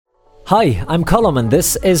Hi, I'm Colm and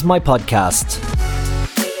this is my podcast.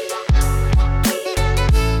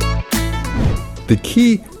 The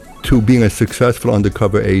key to being a successful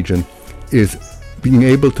undercover agent is being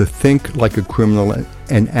able to think like a criminal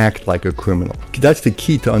and act like a criminal. That's the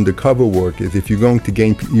key to undercover work, is if you're going to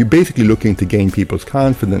gain, you're basically looking to gain people's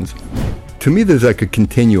confidence. To me, there's like a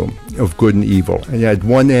continuum of good and evil. And at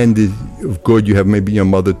one end of good, you have maybe your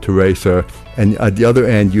Mother Teresa, and at the other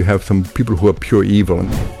end, you have some people who are pure evil.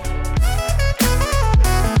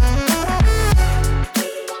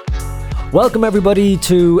 Welcome everybody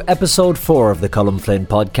to episode 4 of the Colm Flynn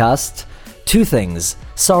podcast. Two things.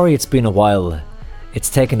 Sorry it's been a while. It's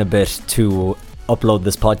taken a bit to upload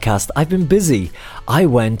this podcast. I've been busy. I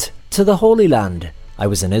went to the Holy Land. I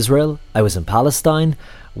was in Israel. I was in Palestine.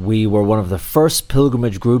 We were one of the first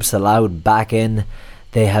pilgrimage groups allowed back in.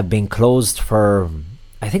 They have been closed for,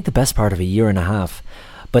 I think, the best part of a year and a half.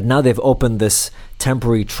 But now they've opened this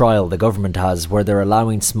temporary trial, the government has, where they're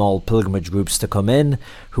allowing small pilgrimage groups to come in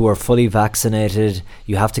who are fully vaccinated.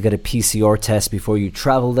 You have to get a PCR test before you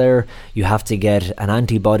travel there. You have to get an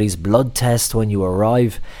antibodies blood test when you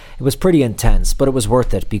arrive. It was pretty intense, but it was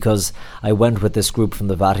worth it because I went with this group from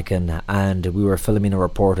the Vatican and we were filming a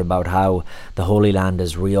report about how the Holy Land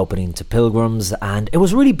is reopening to pilgrims, and it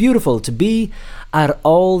was really beautiful to be at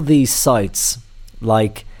all these sites,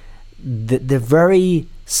 like the very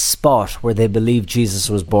spot where they believe Jesus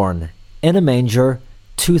was born, in a manger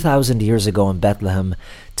 2,000 years ago in Bethlehem,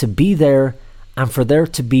 to be there and for there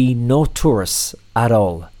to be no tourists at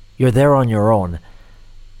all. You're there on your own.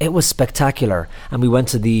 It was spectacular. And we went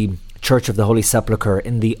to the Church of the Holy Sepulchre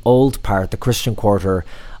in the old part, the Christian quarter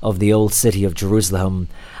of the old city of Jerusalem.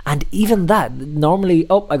 And even that, normally,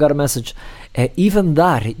 I got a message. Even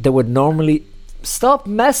that, they would normally, stop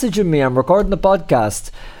messaging me, I'm recording the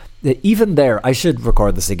podcast. Even there, I should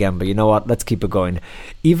record this again, but you know what, let's keep it going.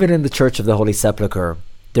 Even in the Church of the Holy Sepulchre,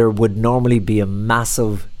 there would normally be a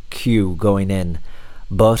massive queue going in,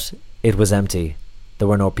 but it was empty. There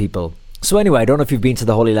were no people. So anyway, I don't know if you've been to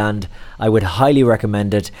the Holy Land. I would highly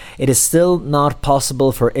recommend it. It is still not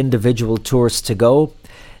possible for individual tourists to go.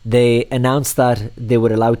 They announced that they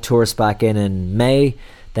would allow tourists back in May.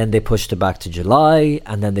 Then they pushed it back to July,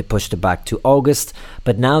 and then they pushed it back to August.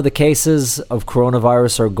 But now the cases of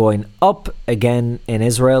coronavirus are going up again in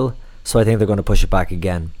Israel, so I think they're going to push it back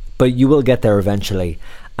again. But you will get there eventually.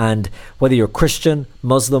 And whether you're Christian,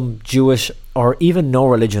 Muslim, Jewish, or even no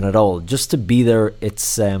religion at all, just to be there,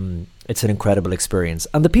 it's an incredible experience.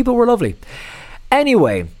 And the people were lovely.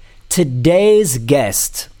 Anyway, today's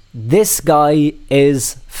guest, this guy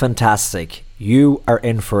is fantastic. You are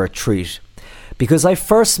in for a treat. Because I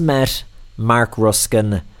first met Mark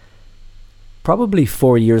Ruskin probably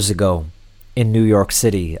 4 years ago in New York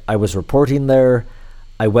City. I was reporting there.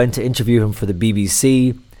 I went to interview him for the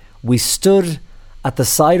BBC. We stood at the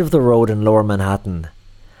side of the road in Lower Manhattan.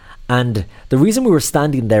 And the reason we were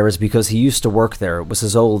standing there is because he used to work there. It was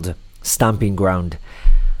his old stamping ground.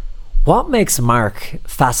 What makes Mark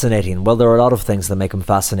fascinating? Well, there are a lot of things that make him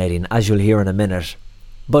fascinating, as you'll hear in a minute.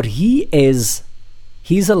 But he's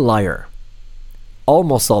a liar.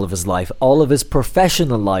 Almost all of his life, all of his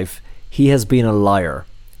professional life, he has been a liar,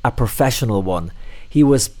 a professional one. He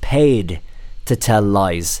was paid to tell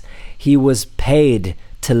lies. He was paid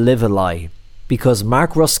to live a lie. Because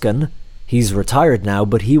Mark Ruskin, he's retired now,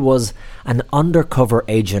 but he was an undercover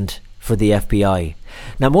agent for the FBI.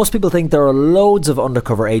 Now, most people think there are loads of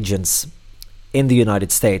undercover agents in the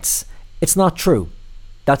United States. It's not true.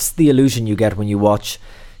 That's the illusion you get when you watch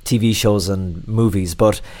TV shows and movies.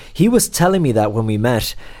 But he was telling me that when we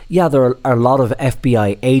met, yeah, there are a lot of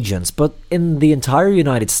FBI agents, but in the entire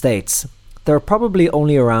United States, there are probably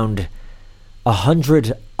only around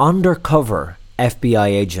 100 undercover FBI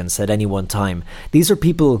agents at any one time. These are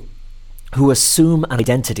people who assume an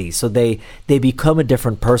identity, so they become a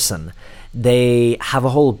different person. They have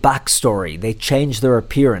a whole backstory. They change their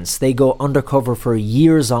appearance. They go undercover for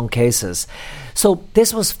years on cases. So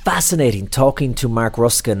this was fascinating, talking to Mark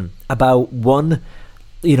Ruskin about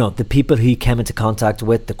the people he came into contact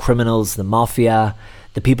with, the criminals, the mafia,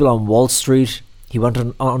 the people on Wall Street. He went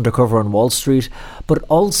undercover on Wall Street, but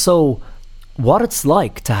also what it's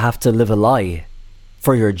like to have to live a lie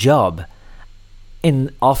for your job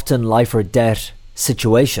in often life or death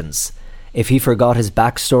situations. If he forgot his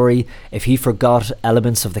backstory, if he forgot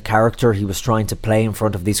elements of the character he was trying to play in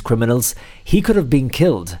front of these criminals, he could have been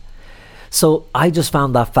killed. So I just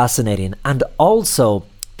found that fascinating. And also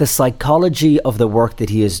the psychology of the work that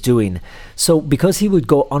he is doing. So because he would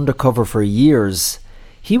go undercover for years,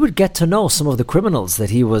 he would get to know some of the criminals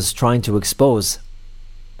that he was trying to expose.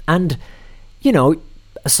 And,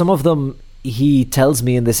 some of them he tells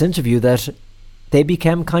me in this interview that they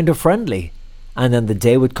became kind of friendly. And then the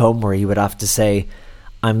day would come where he would have to say,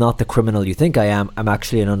 I'm not the criminal you think I am. I'm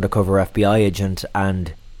actually an undercover FBI agent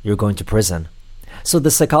and you're going to prison. So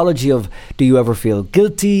the psychology of, do you ever feel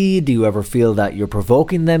guilty? Do you ever feel that you're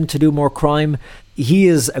provoking them to do more crime? He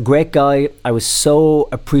is a great guy. I was so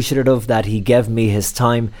appreciative that he gave me his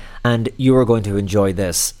time, and you are going to enjoy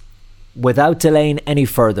this. Without delaying any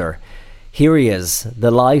further, here he is,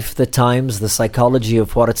 the life, the times, the psychology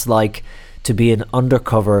of what it's like to be an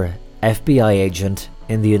undercover FBI agent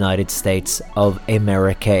in the United States of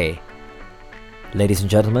America. Ladies and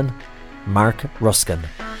gentlemen, Mark Ruskin.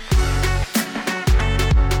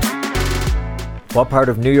 What part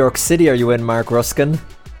of New York City are you in, Mark Ruskin?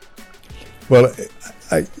 Well,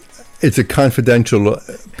 it's a confidential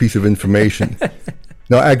piece of information.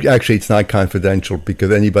 No, actually, it's not confidential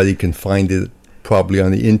because anybody can find it probably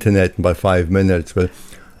on the internet in about 5 minutes. But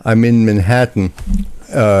I'm in Manhattan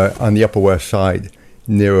on the Upper West Side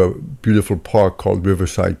near a beautiful park called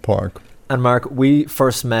Riverside Park. And Mark, we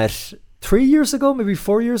first met 3 years ago, maybe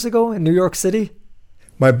 4 years ago in New York City.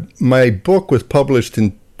 My book was published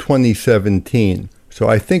in 2017. So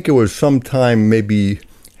I think it was sometime maybe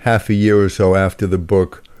half a year or so after the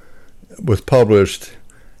book was published,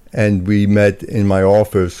 and we met in my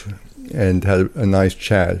office and had a nice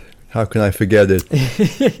chat. How can I forget it?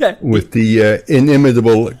 With the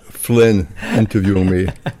inimitable Flynn interviewing me.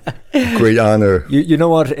 Great honor. You know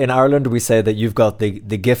what? In Ireland, we say that you've got the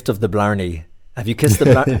gift of the Blarney. Have you kissed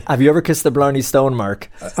the Have you ever kissed the Blarney Stone, Mark?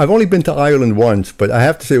 I've only been to Ireland once, but I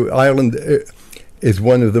have to say Ireland is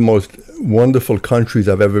one of the most wonderful countries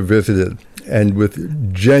I've ever visited, and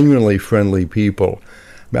with genuinely friendly people.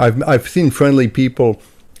 I mean, I've seen friendly people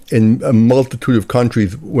in a multitude of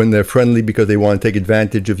countries when they're friendly because they want to take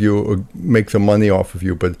advantage of you or make some money off of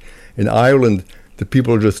you. But in Ireland, the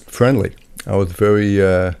people are just friendly. I was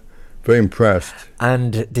very impressed.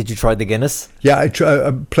 And did you try the Guinness? Yeah, I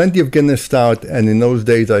tried plenty of Guinness Stout, and in those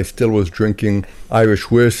days I still was drinking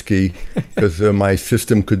Irish whiskey because my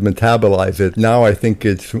system could metabolize it. Now I think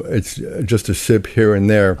it's just a sip here and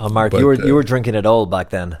there. Oh, Mark, but, you were drinking it all back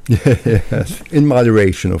then. Yes, in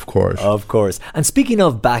moderation, of course. Of course. And speaking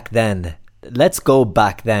of back then, let's go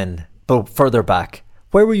back then, but further back.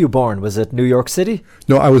 Where were you born? Was it New York City?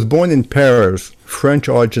 No, I was born in Paris.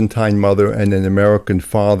 French-Argentine mother and an American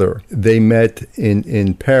father. They met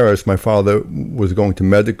in Paris. My father was going to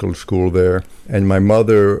medical school there, and my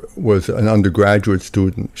mother was an undergraduate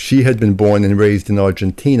student. She had been born and raised in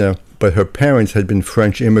Argentina, but her parents had been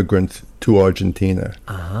French immigrants to Argentina.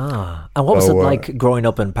 Ah. And what was it like growing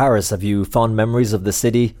up in Paris? Have you fond memories of the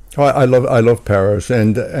city? Oh, I love Paris,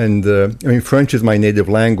 and I mean, French is my native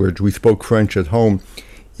language. We spoke French at home.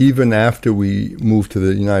 Even after we moved to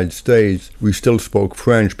the United States, we still spoke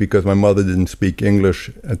French because my mother didn't speak English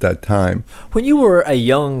at that time. When you were a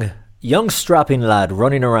young strapping lad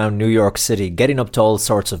running around New York City, getting up to all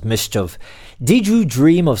sorts of mischief, did you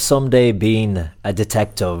dream of someday being a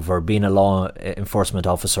detective or being a law enforcement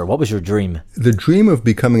officer? What was your dream? The dream of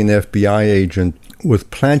becoming an FBI agent was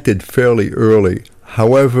planted fairly early.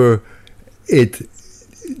 However, it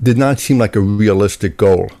did not seem like a realistic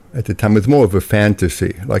goal at the time. It was more of a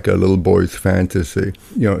fantasy, like a little boy's fantasy.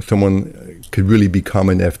 You know, someone could really become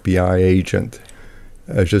an FBI agent.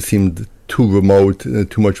 It just seemed too remote,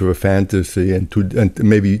 too much of a fantasy, and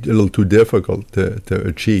maybe a little too difficult to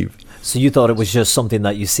achieve. So you thought it was just something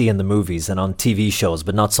that you see in the movies and on TV shows,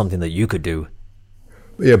 but not something that you could do?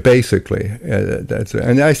 Yeah, basically. That's it.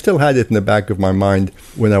 And I still had it in the back of my mind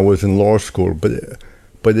when I was in law school,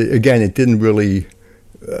 but again, it didn't really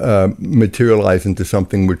materialize into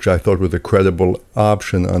something which I thought was a credible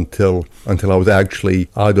option until I was actually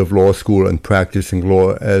out of law school and practicing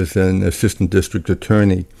law as an assistant district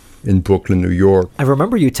attorney in Brooklyn, New York. I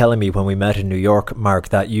remember you telling me when we met in New York, Mark,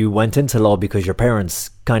 that you went into law because your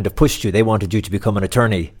parents kind of pushed you. They wanted you to become an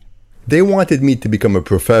attorney. They wanted me to become a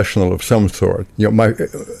professional of some sort. You know,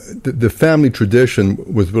 the family tradition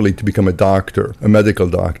was really to become a doctor, a medical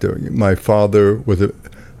doctor. My father was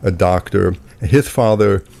a doctor. His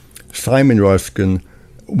father, Simon Ruskin,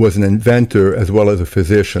 was an inventor as well as a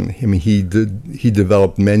physician. I mean, he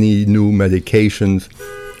developed many new medications.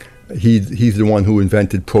 He's the one who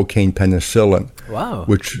invented procaine penicillin. Wow.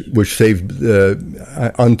 Which saved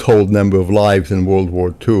an untold number of lives in World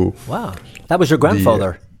War II. Wow. That was your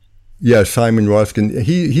grandfather. Yeah, Simon Ruskin.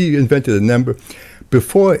 He invented a number.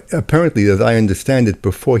 Before, apparently, as I understand it,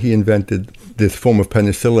 before he invented this form of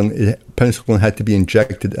penicillin, penicillin had to be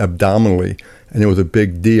injected abdominally, and it was a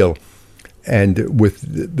big deal. And with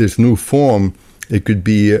this new form, It could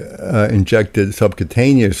be injected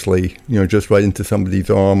subcutaneously, just right into somebody's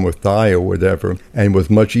arm or thigh or whatever, and was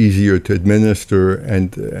much easier to administer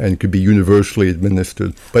and could be universally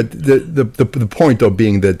administered. But the point, though,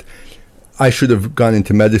 being that I should have gone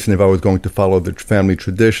into medicine if I was going to follow the family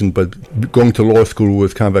tradition, but going to law school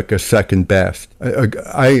was kind of like a second best.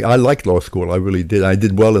 I liked law school, I really did. I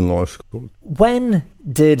did well in law school. When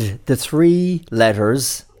did the 3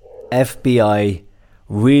 letters FBI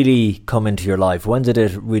really come into your life? When did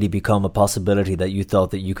it really become a possibility that you thought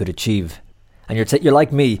that you could achieve? And you're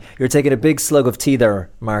like me, you're taking a big slug of tea there,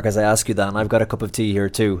 Mark, as I ask you that, and I've got a cup of tea here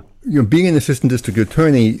too. Being an assistant district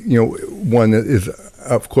attorney, one is,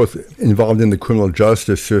 of course, involved in the criminal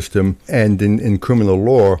justice system and in criminal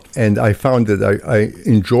law. And I found that I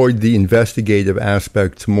enjoyed the investigative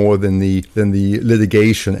aspects more than the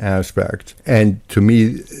litigation aspect. And to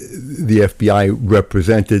me, the FBI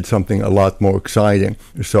represented something a lot more exciting.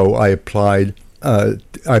 So I applied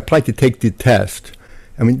to take the test.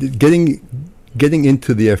 I mean, getting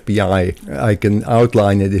into the FBI, I can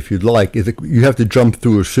outline it if you'd like, is that you have to jump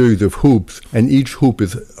through a series of hoops, and each hoop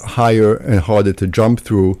is higher and harder to jump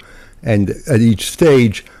through, and at each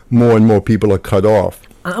stage, more and more people are cut off.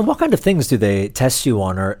 And what kind of things do they test you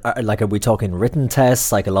on? Are we talking written tests,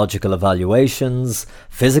 psychological evaluations,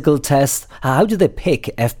 physical tests? How do they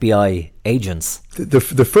pick FBI agents? The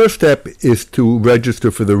first step is to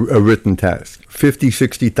register for a written test.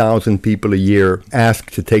 60,000 people a year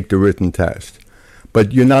ask to take the written test.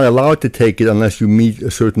 But you're not allowed to take it unless you meet a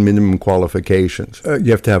certain minimum qualifications.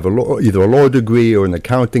 You have to have either a law degree or an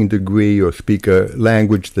accounting degree, or speak a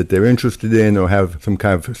language that they're interested in, or have some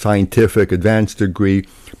kind of scientific advanced degree.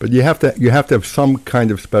 But you have to have some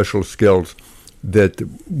kind of special skills that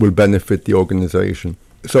will benefit the organization.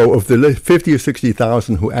 So of the 50 or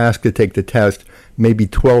 60,000 who ask to take the test, maybe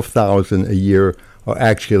 12,000 a year are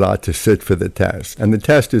actually allowed to sit for the test. And the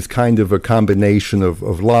test is kind of a combination of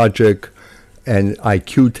logic and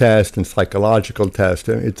IQ test and psychological test.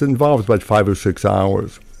 It involves about 5 or 6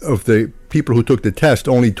 hours. Of the people who took the test,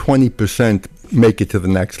 only 20% make it to the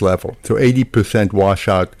next level. So 80% wash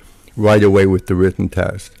out right away with the written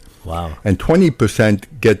test. Wow. And 20%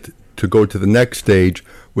 get to go to the next stage,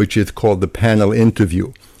 which is called the panel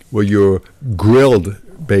interview, where you're grilled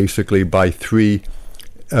basically by 3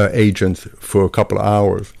 agents for a couple of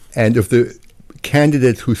hours. And of the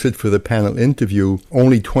candidates who sit for the panel interview,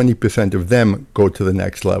 only 20% of them go to the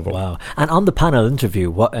next level. Wow. And on the panel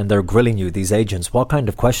interview, and they're grilling you, these agents, what kind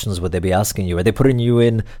of questions would they be asking you? Are they putting you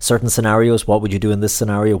in certain scenarios? What would you do in this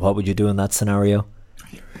scenario? What would you do in that scenario?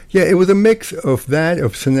 Yeah, it was a mix of that,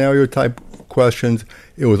 of scenario type questions.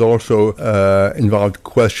 It was also involved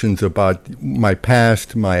questions about my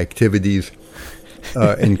past, my activities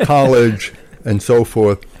in college, and so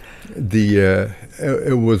forth.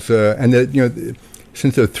 It was,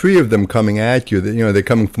 since there are 3 of them coming at you, they're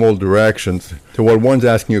coming from all directions. So while one's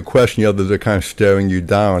asking you a question, the others are kind of staring you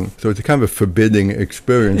down. So it's a kind of a forbidding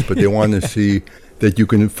experience, but they want to see that you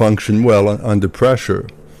can function well under pressure.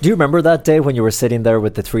 Do you remember that day when you were sitting there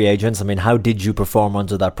with the 3 agents? I mean, how did you perform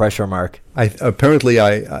under that pressure, Mark? Apparently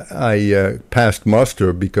I passed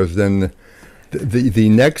muster, because then the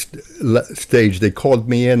next stage, they called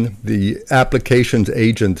me in. The applications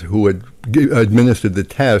agent who had administered the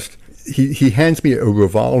test, he hands me a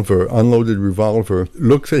revolver, unloaded revolver,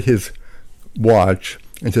 looks at his watch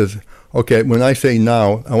and says, "Okay, when I say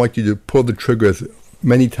now, I want you to pull the trigger as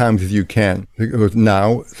many times as you can." It goes,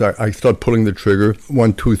 "Now." So I start pulling the trigger,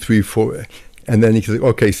 1, 2, 3, 4. And then he says,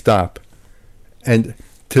 "Okay, stop." And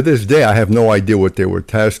to this day, I have no idea what they were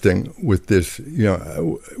testing with this,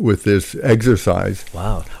 with this exercise.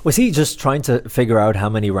 Wow. Was he just trying to figure out how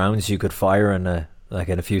many rounds you could fire in a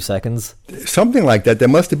few seconds? Something like that. There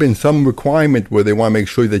must have been some requirement where they want to make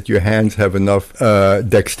sure that your hands have enough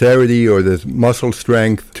dexterity or there's muscle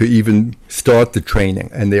strength to even start the training.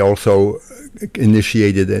 And they also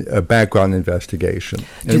initiated a background investigation.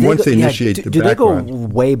 And once they initiate the background... Do they go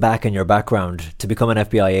way back in your background to become an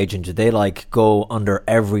FBI agent? Do they go under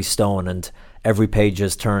every stone and every page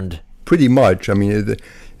is turned? Pretty much. I mean,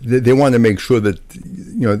 they want to make sure that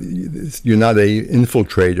you're not a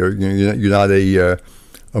infiltrator. You're not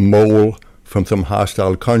a mole from some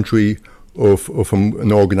hostile country or from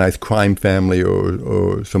an organized crime family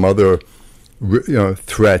or some other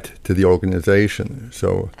threat to the organization.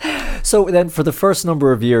 So then for the first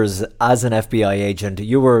number of years as an FBI agent,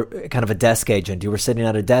 you were kind of a desk agent. You were sitting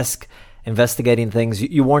at a desk investigating things.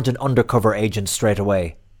 You weren't an undercover agent straight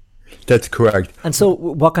away. That's correct. And so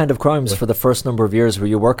what kind of crimes for the first number of years were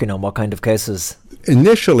you working on? What kind of cases?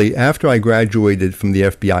 Initially, after I graduated from the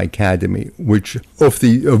FBI Academy, which of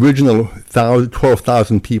the original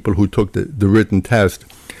 12,000 people who took the written test,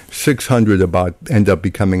 600 about end up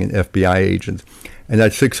becoming an FBI agent. And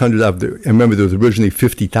that 600 I remember there was originally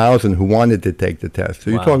 50,000 who wanted to take the test. So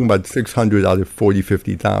you're talking about 600 out of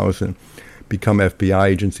 50,000 become FBI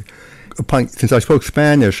agents. Since I spoke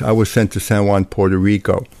Spanish, I was sent to San Juan, Puerto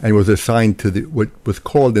Rico, and was assigned to what was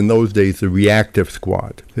called in those days the reactive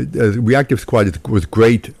squad. The reactive squad was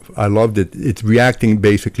great. I loved it. It's reacting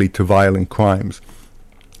basically to violent crimes.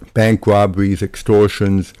 Bank robberies,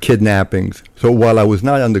 extortions, kidnappings. So while I was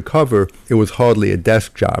not undercover, it was hardly a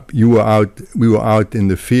desk job. We were out in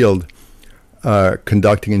the field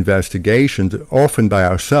conducting investigations, often by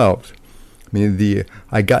ourselves. I mean,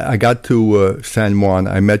 I got to San Juan.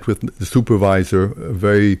 I met with the supervisor, a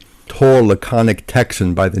very tall, laconic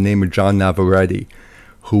Texan by the name of John Navarrete,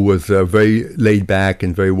 who was very laid back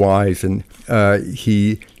and very wise. And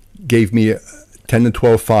he gave me 10 to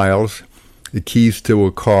 12 files, the keys to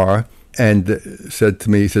a car, and said to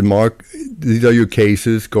me, he said, "Mark, these are your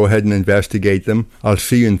cases. Go ahead and investigate them. I'll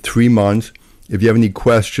see you in 3 months. If you have any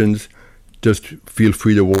questions, just feel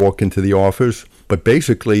free to walk into the office." But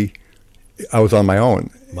basically, I was on my own.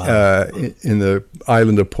 Wow. In the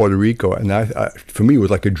island of Puerto Rico. And for me, it was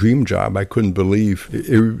like a dream job. I couldn't believe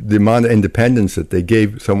the amount of independence that they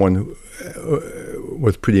gave someone who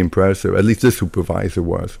was pretty impressive. At least this supervisor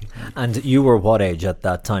was. And you were what age at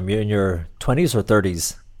that time? You're in your 20s or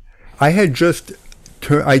 30s? I had just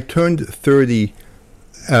I turned 30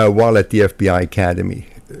 while at the FBI Academy.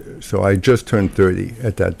 So I just turned 30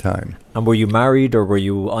 at that time. And were you married or were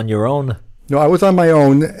you on your own? No, I was on my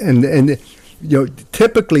own, and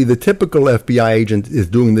typically the typical FBI agent is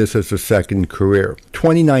doing this as a second career.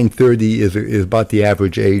 29, 30 is about the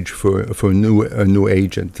average age for a new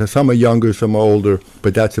agent. So some are younger, some are older,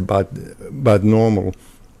 but that's about normal.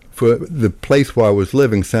 For the place where I was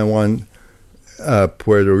living, San Juan,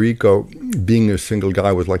 Puerto Rico, being a single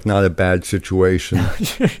guy was like not a bad situation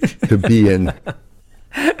to be in.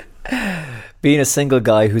 Being a single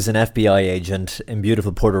guy who's an FBI agent in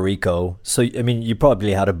beautiful Puerto Rico, so I mean, you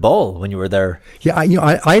probably had a ball when you were there. Yeah,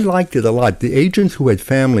 I liked it a lot. The agents who had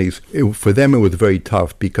families, for them it was very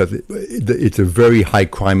tough because it's a very high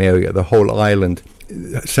crime area. The whole island,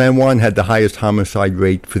 San Juan had the highest homicide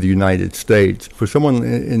rate for the United States. For someone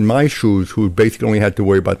in my shoes who basically only had to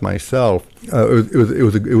worry about myself,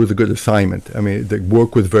 it was a good assignment. I mean, the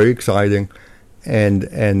work was very exciting, and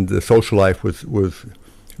the social life was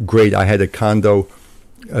great. I had a condo,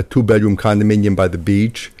 a 2-bedroom condominium by the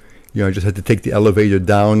beach. I just had to take the elevator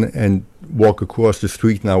down and walk across the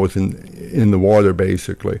street, and I was in the water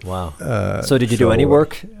basically. Wow. So did you do any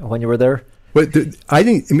work when you were there? Well,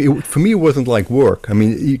 for me, it wasn't like work. I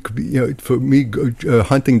mean, for me,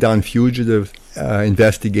 hunting down fugitives,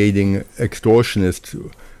 investigating extortionists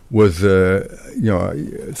was,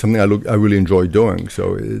 something I really enjoyed doing.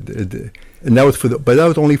 So, and that was but that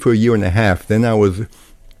was only for a year and a half. Then I was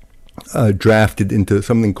drafted into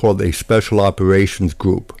something called a Special Operations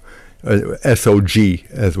Group, SOG,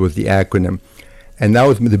 as was the acronym. And that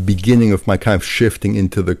was the beginning of my kind of shifting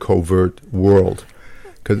into the covert world.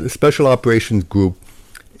 Because the Special Operations Group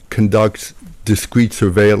conducts discrete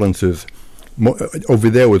surveillances. Over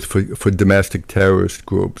there was for domestic terrorist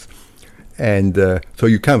groups. And so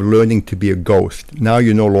you're kind of learning to be a ghost. Now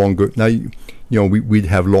you're no longer, we'd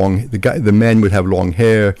have the men would have long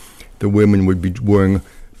hair, the women would be wearing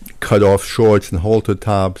cut-off shorts and halter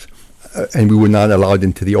tops, and we were not allowed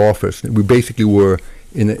into the office. We basically were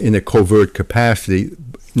in a covert capacity,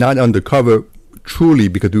 not undercover truly,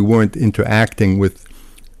 because we weren't interacting with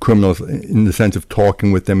criminals in the sense of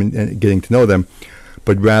talking with them and getting to know them,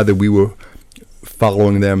 but rather we were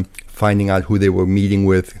following them, finding out who they were meeting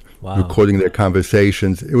with, wow, recording their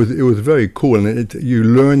conversations. It was very cool, and you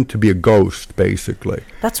learn to be a ghost, basically.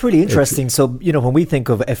 That's really interesting. So, when we think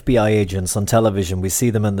of FBI agents on television, we see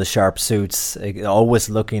them in the sharp suits, always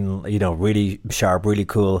looking, really sharp, really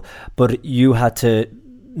cool. But you had to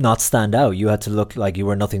not stand out. You had to look like you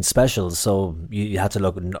were nothing special. So you had to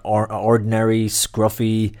look ordinary,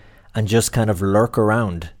 scruffy, and just kind of lurk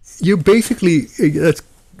around. You basically, that's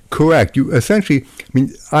correct. You essentially,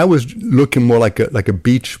 I was looking more like a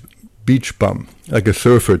beach bum, like a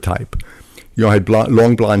surfer type. I had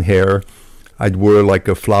long blonde hair. I'd wear like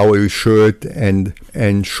a flowery shirt and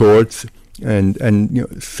shorts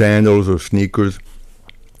and sandals or sneakers.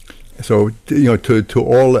 So to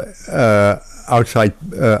all outside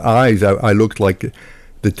eyes, I looked like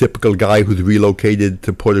the typical guy who's relocated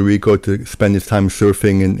to Puerto Rico to spend his time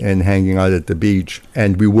surfing and hanging out at the beach.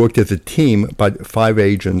 And we worked as a team, about 5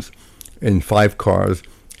 agents in 5 cars,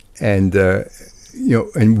 and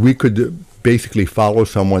and we could basically follow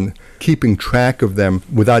someone, keeping track of them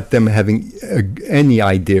without them having any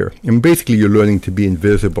idea. And basically, you're learning to be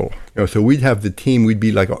invisible. So we'd have the team. We'd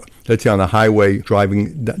be like, let's say, on a highway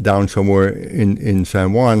driving down somewhere in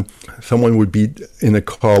San Juan. Someone would be in a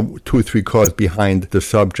car, 2 or 3 cars behind the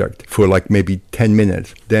subject for like maybe 10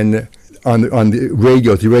 minutes. Then on the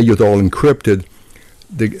radio's all encrypted.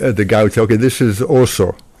 The guy would say, okay, this is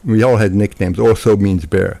Oso. We all had nicknames. Oso means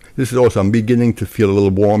bear. This is Oso. I'm beginning to feel a little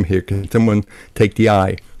warm here. Can someone take the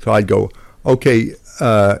eye? So I'd go, okay,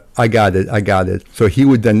 I got it. So he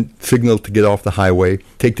would then signal to get off the highway,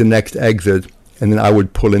 take the next exit, and then I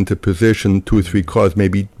would pull into position, 2 or 3 cars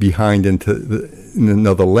maybe behind in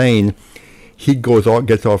another lane. He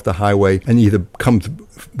gets off the highway and either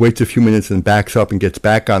waits a few minutes and backs up and gets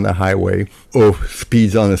back on the highway, or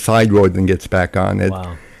speeds on a side road and gets back on it.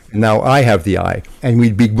 Wow. Now I have the eye, and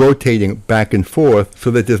we'd be rotating back and forth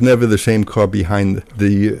so that there's never the same car behind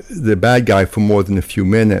the bad guy for more than a few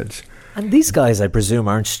minutes. And these guys, I presume,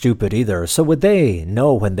 aren't stupid either. So would they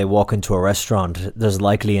know when they walk into a restaurant, there's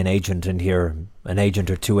likely an agent in here, an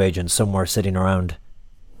agent or 2 agents somewhere sitting around?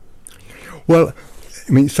 Well,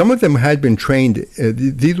 I mean, some of them had been trained.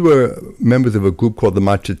 These were members of a group called the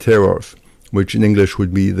Macheteros, which in English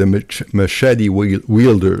would be the machete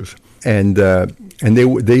wielders. And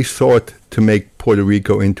they sought to make Puerto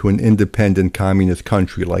Rico into an independent communist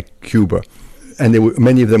country like Cuba. And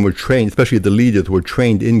many of them were trained, especially the leaders were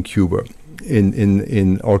trained in Cuba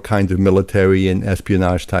in all kinds of military and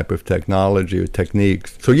espionage type of technology or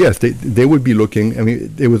techniques. So yes, they would be looking. I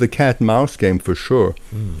mean, it was a cat and mouse game for sure.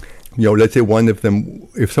 Let's say one of them,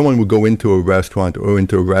 if someone would go into a restaurant or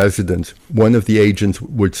into a residence, one of the agents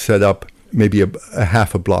would set up maybe a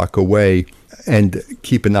half a block away and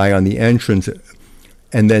keep an eye on the entrance.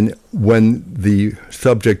 And then when the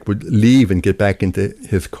subject would leave and get back into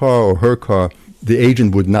his car or her car, the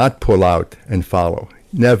agent would not pull out and follow.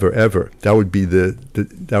 Never, ever. That would be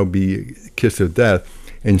that would be a kiss of death.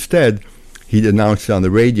 Instead, he'd announce on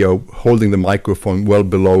the radio, holding the microphone well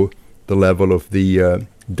below the level of the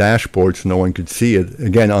dashboard so no one could see it.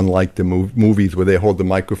 Again, unlike the movies where they hold the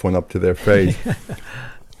microphone up to their face.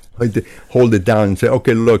 Like hold it down and say,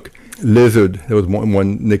 okay, look, Lizard, there was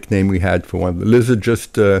one nickname we had for one. Lizard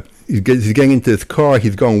just, he's getting into his car,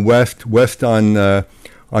 he's going west on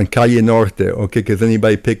Calle Norte. Okay, does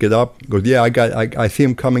anybody pick it up? He goes, yeah, I see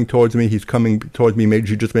him coming towards me, he's coming towards me, maybe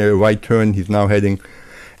he just made a right turn, he's now heading,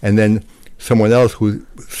 and then someone else who's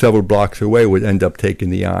several blocks away would end up taking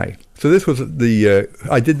the eye. So this was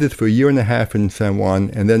I did this for 1.5 years in San Juan,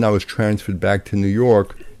 and then I was transferred back to New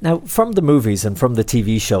York. Now, from the movies and from the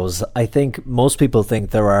TV shows, I think most people think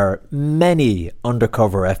there are many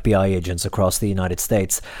undercover FBI agents across the United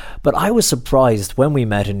States. But I was surprised when we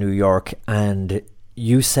met in New York and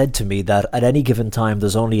you said to me that at any given time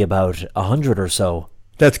there's only about 100 or so.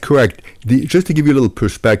 That's correct. Just to give you a little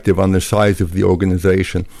perspective on the size of the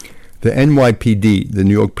organization, the NYPD, the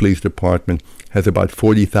New York Police Department, has about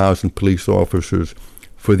 40,000 police officers.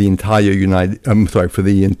 For the entire for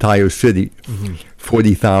the entire city,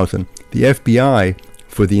 40,000. The FBI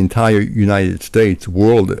for the entire United States,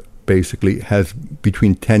 world, basically has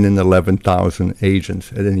between 10 and 11,000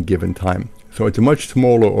 agents at any given time. So it's a much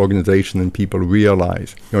smaller organization than people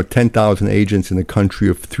realize. 10,000 agents in a country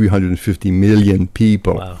of 350 million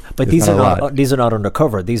people. Wow. But these are not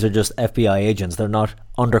undercover. These are just FBI agents. They're not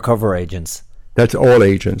undercover agents. That's all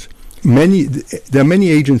agents. There are many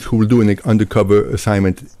agents who will do an undercover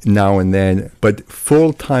assignment now and then, but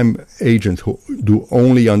full-time agents who do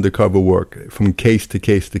only undercover work from case to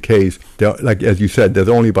case to case. Like as you said, there's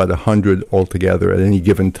only about 100 altogether at any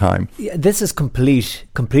given time. Yeah, this is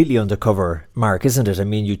completely undercover, Mark, isn't it? I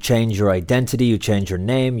mean, you change your identity, you change your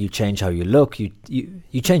name, you change how you look,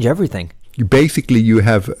 you change everything. You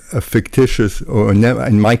have a fictitious, or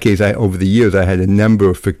in my case, over the years, I had a number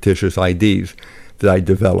of fictitious IDs that I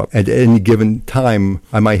developed. At any given time,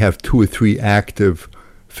 I might have 2 or 3 active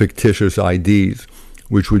fictitious IDs,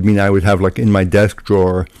 which would mean I would have, like in my desk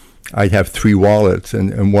drawer, I'd have 3 wallets,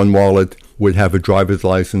 and one wallet would have a driver's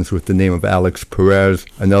license with the name of Alex Perez,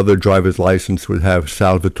 another driver's license would have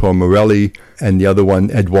Salvatore Morelli, and the other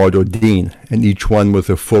one Eduardo Dean, and each one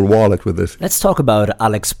was a full wallet with this. Let's talk about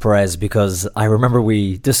Alex Perez, because I remember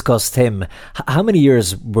we discussed him. How many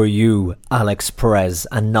years were you Alex Perez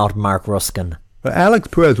and not Mark Ruskin? Well, Alex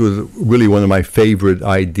Perez was really one of my favorite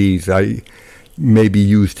IDs. I maybe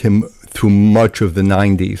used him through much of the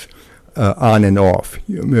 90s. on and off.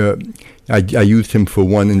 I used him for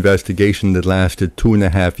one investigation that lasted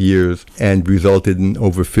 2.5 years and resulted in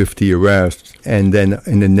over 50 arrests, and then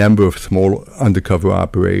in a number of small undercover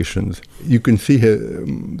operations. You can see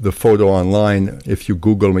the photo online if you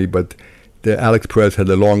Google me, but Alex Perez had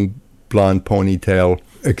a long blonde ponytail,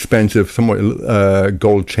 expensive, somewhat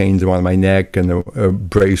gold chains around my neck and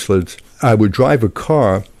bracelets. I would drive a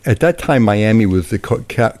car. At that time, Miami was the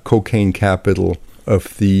cocaine capital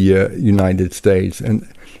of the United States, and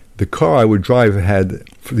the car I would drive had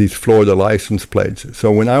these Florida license plates.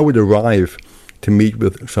 So when I would arrive to meet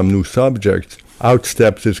with some new subjects, out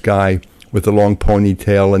steps this guy with a long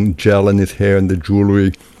ponytail and gel in his hair and the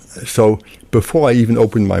jewelry. So before I even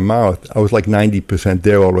opened my mouth, I was like 90%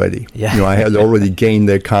 there already. Yeah. I had already gained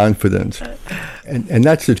their confidence. And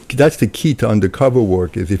that's the key to undercover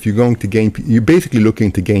work, is if you're going to you're basically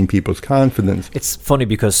looking to gain people's confidence. It's funny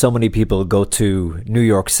because so many people go to New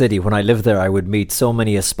York City. When I lived there, I would meet so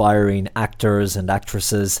many aspiring actors and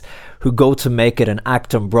actresses who go to make it and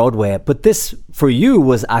act on Broadway. But this, for you,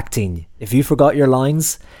 was acting. If you forgot your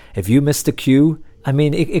lines, if you missed a cue, I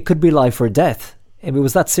mean, it could be life or death. It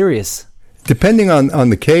was that serious. Depending on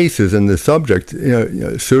the cases and the subject,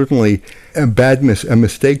 certainly a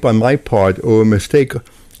mistake by my part, or a mistake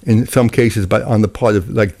in some cases on the part of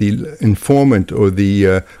like the informant or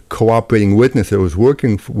the cooperating witness that was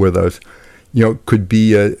working with us, could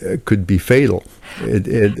be fatal.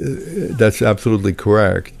 That's absolutely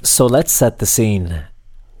correct. So let's set the scene.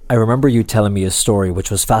 I remember you telling me a story which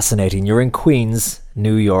was fascinating. You're in Queens,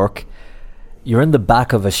 New York. You're in the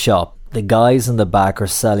back of a shop. The guys in the back are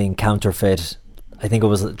selling counterfeit, I think it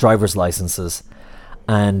was driver's licenses.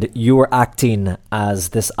 And you were acting as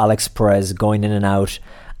this Alex Perez going in and out,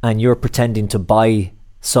 and you're pretending to buy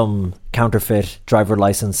some counterfeit driver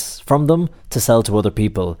license from them to sell to other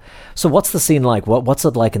people. So what's the scene like? What's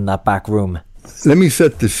it like in that back room? Let me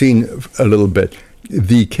set the scene a little bit.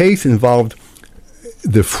 The case involved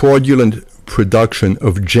the fraudulent production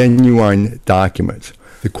of genuine documents.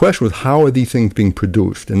 The question was, how are these things being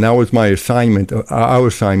produced? And that was my assignment. Our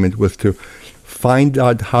assignment was to find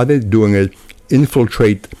out how they're doing it,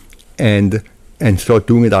 infiltrate, and start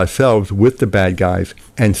doing it ourselves with the bad guys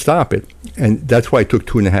and stop it. And that's why it took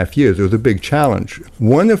 2.5 years. It was a big challenge.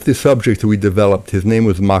 One of the subjects that we developed, his name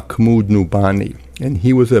was Mahmoud Nubani, and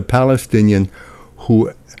he was a Palestinian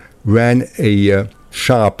who ran a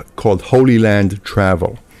shop called Holy Land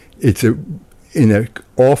Travel. It's in an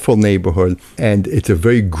awful neighborhood, and it's a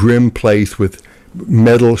very grim place with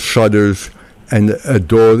metal shutters and a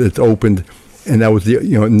door that's opened, and that was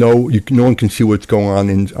no one can see what's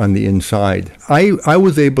going on the inside. I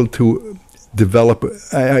was able to develop,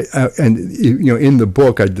 and in the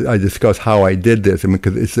book I discuss how I did this,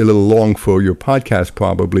 because it's a little long for your podcast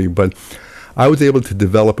probably, but I was able to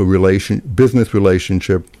develop a business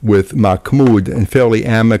relationship with Mahmoud, and fairly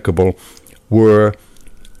amicable, where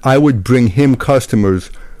I would bring him customers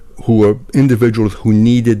who were individuals who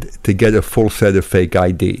needed to get a full set of fake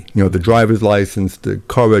ID. The driver's license, the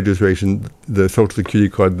car registration, the social security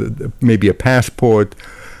card, maybe a passport,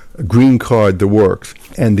 a green card, the works.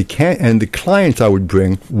 And the clients I would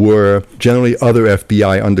bring were generally other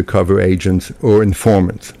FBI undercover agents or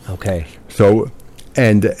informants. Okay. So,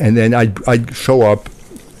 and then I'd show up.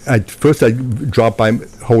 First I'd drop by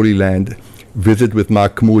Holy Land, visit with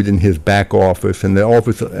Mahmoud in his back office, and the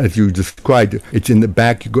office, as you described, it's in the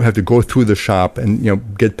back. You have to go through the shop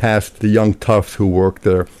and get past the young toughs who work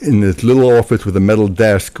there. In this little office with a metal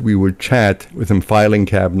desk, we would chat with some filing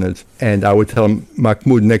cabinets, and I would tell him,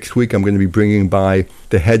 Mahmoud, next week I'm going to be bringing by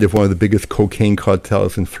the head of one of the biggest cocaine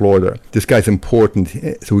cartels in Florida. This guy's important,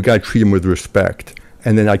 so we got to treat him with respect.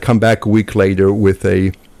 And then I'd come back a week later with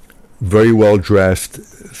a very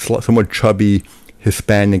well-dressed, somewhat chubby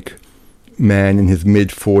Hispanic man in his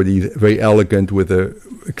mid-40s, very elegant, with a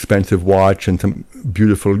expensive watch and some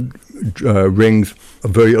beautiful rings,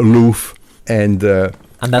 very aloof, and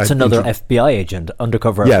that's another FBI agent,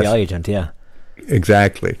 undercover yes, FBI agent, yeah.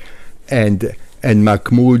 Exactly. And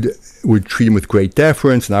Mahmoud would treat him with great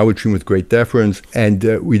deference, and I would treat him with great deference, and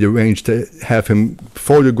we'd arrange to have him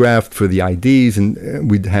photographed for the IDs, and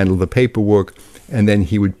we'd handle the paperwork, and then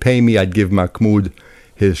he would pay me. I'd give Mahmoud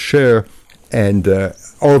his share, and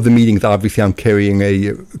all of the meetings, obviously, I'm carrying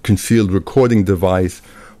a concealed recording device,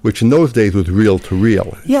 which in those days was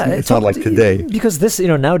reel-to-reel. Yeah, it's not like today. Because this,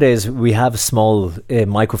 nowadays we have small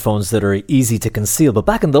microphones that are easy to conceal. But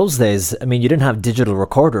back in those days, I mean, you didn't have digital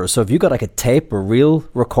recorders. So if you got like a tape or reel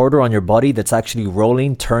recorder on your body that's actually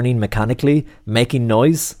rolling, turning mechanically, making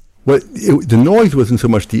noise. Well, the noise wasn't so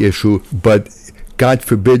much the issue, but God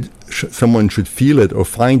forbid someone should feel it or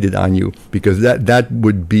find it on you, because that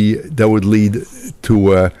would lead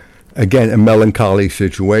to again a melancholy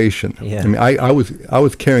situation. Yeah. I mean, I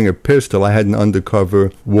was carrying a pistol. I had an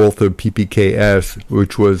undercover Walther PPK-S,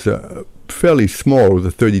 which was fairly small. It was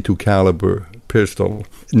a .32 caliber pistol,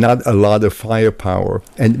 not a lot of firepower.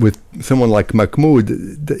 And with someone like Mahmoud,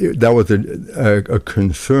 that was a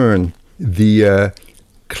concern. The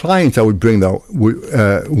clients I would bring, though,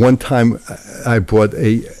 one time I brought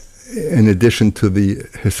in addition to the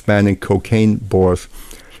Hispanic cocaine boss,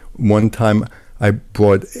 one time I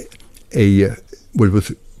brought what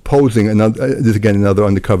was posing another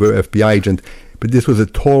undercover FBI agent, but this was a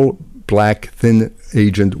tall, black, thin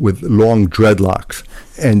agent with long dreadlocks,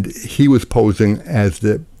 and he was posing as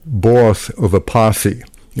the boss of a posse.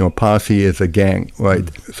 Posse is a gang, right?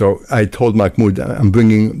 So I told Mahmoud, I'm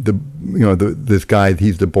bringing this guy.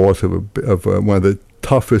 He's the boss of one of the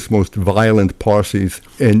toughest, most violent posses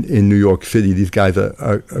in New York City. These guys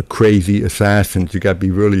are crazy assassins. You got to be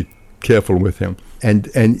really careful with him. And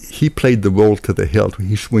he played the role to the hilt. When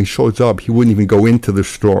he shows up, he wouldn't even go into the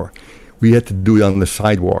store. We had to do it on the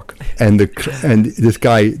sidewalk. And this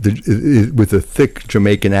guy with a thick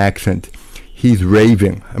Jamaican accent, he's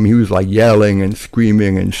raving. I mean, he was like yelling and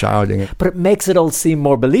screaming and shouting. But it makes it all seem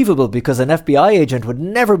more believable, because an FBI agent would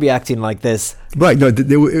never be acting like this. Right. No,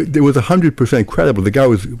 it was 100% credible. The guy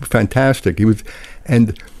was fantastic.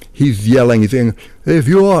 He's yelling. He's saying, if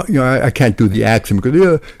you're, I can't do the accent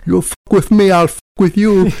because you'll fuck with me, I'll fuck with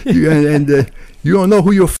you. and you don't know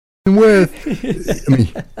who you're fucking with. I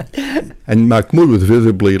mean, and Mahmoud was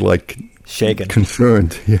visibly like shaken,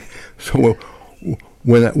 concerned. Yeah. So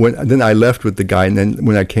then I left with the guy, and then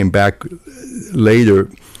when I came back later,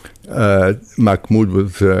 Mahmoud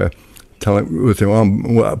was saying,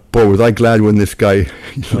 boy, was I glad when this guy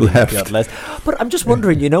left. But I'm just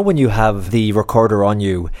wondering, when you have the recorder on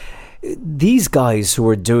you, these guys who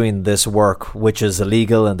are doing this work, which is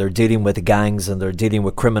illegal, and they're dealing with gangs and they're dealing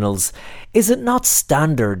with criminals, is it not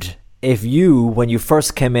standard if you, when you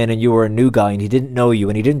first came in and you were a new guy and he didn't know you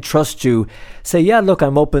and he didn't trust you, say, yeah, look,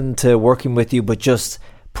 I'm open to working with you, but just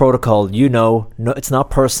protocol, no, it's not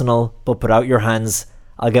personal, but put out your hands,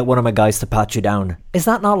 I'll get one of my guys to pat you down. Is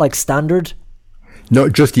that not like standard? No,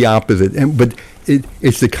 just the opposite. But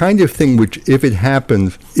it's the kind of thing which, if it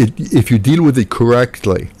happens, if you deal with it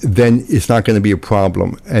correctly, then it's not going to be a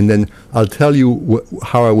problem. And then I'll tell you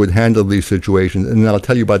how I would handle these situations. And then I'll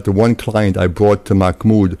tell you about the one client I brought to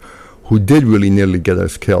Mahmoud who did really nearly get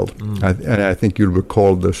us killed. And I think you'll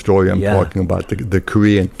recall the story I'm talking about, the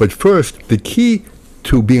Korean. But first, the key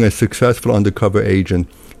to being a successful undercover agent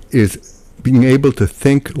is being able to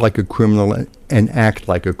think like a criminal and act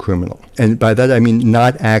like a criminal. And by that I mean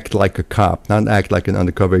not act like a cop, not act like an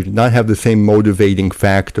undercover agent, not have the same motivating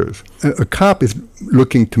factors. A cop is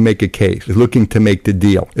looking to make a case, is looking to make the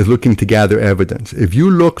deal, is looking to gather evidence. If you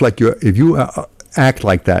act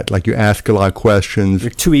like that, like you ask a lot of questions, you're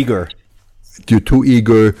too eager,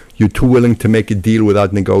 you're too willing to make a deal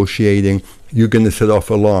without negotiating, you're going to set off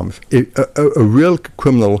alarms. A real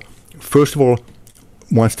criminal, first of all,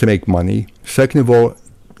 wants to make money. Second of all,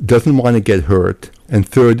 doesn't want to get hurt. And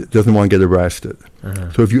third, doesn't want to get arrested.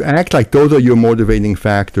 So if you act like those are your motivating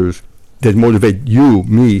factors that motivate you,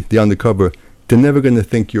 me, the undercover, they're never going to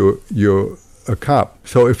think you're a cop.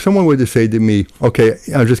 So if someone were to say to me, okay,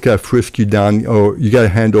 I just got to frisk you down, or you got to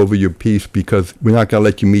hand over your piece because we're not going to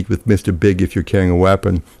let you meet with Mr. Big if you're carrying a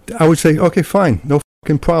weapon, I would say, okay, fine, no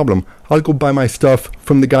fucking problem. I'll go buy my stuff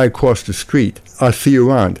from the guy across the street. I'll see you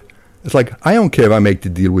around. It's like, I don't care if I make the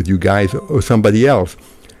deal with you guys or somebody else.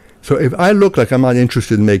 So if I look like I'm not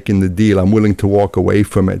interested in making the deal, I'm willing to walk away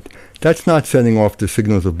from it. That's not sending off the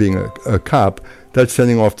signals of being a cop. That's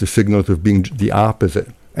sending off the signals of being the opposite.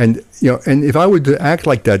 And and if I were to act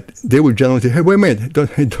like that, they would generally say, "Hey, wait a minute!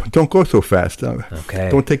 Don't go so fast. Okay.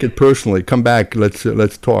 Don't take it personally. Come back.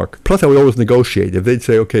 Let's talk." Plus, I would always negotiate. If they'd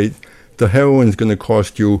say, "Okay, the heroin is going to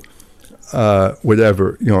cost you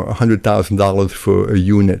whatever, $100,000 for a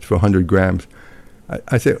unit for 100 grams,"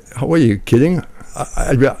 I say, "What are you kidding?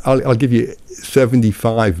 I'll give you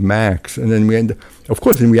 75 max." And then we end. Of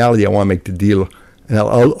course, in reality, I want to make the deal. And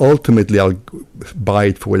I'll buy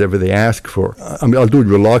it for whatever they ask for. I'll do it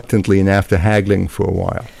reluctantly and after haggling for a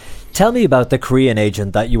while. Tell me about the Korean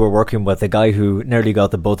agent that you were working with, the guy who nearly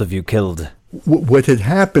got the both of you killed. What had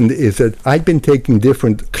happened is that I'd been taking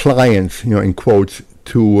different clients, in quotes,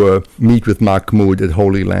 to meet with Mahmoud at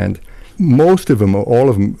Holy Land. Most of them, or all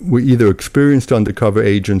of them, were either experienced undercover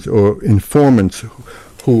agents or informants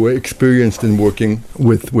who were experienced in working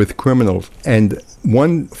with criminals. And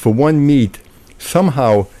for one meet,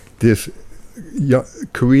 somehow this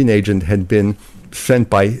Korean agent had been sent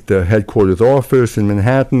by the headquarters office in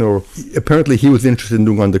Manhattan, or apparently he was interested in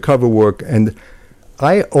doing undercover work. And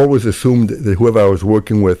I always assumed that whoever I was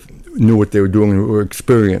working with knew what they were doing and were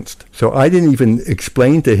experienced. So I didn't even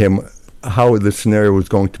explain to him how the scenario was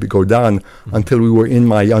going to go down until we were in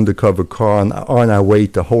my undercover car on our way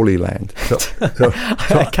to Holy Land. So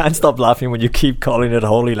I can't stop laughing when you keep calling it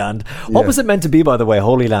Holy Land. What was it meant to be, by the way,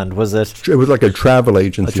 Holy Land? Was it? It was like a travel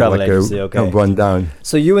agency, okay. A rundown.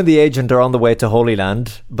 So you and the agent are on the way to Holy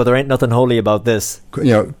Land, but there ain't nothing holy about this.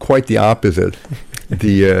 Quite the opposite.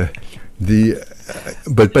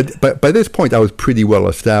 But by this point, I was pretty well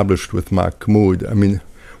established with Mahmoud. I mean,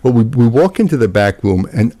 we walk into the back room,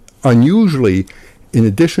 and unusually, in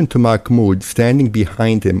addition to Mahmoud, standing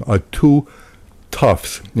behind him are two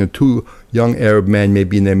toughs, two young Arab men,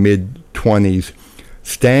 maybe in their mid-20s,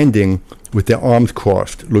 standing with their arms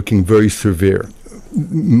crossed, looking very severe.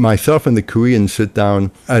 Myself and the Korean sit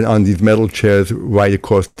down on these metal chairs right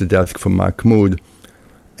across the desk from Mahmoud,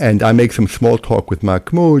 and I make some small talk with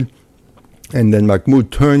Mahmoud, and then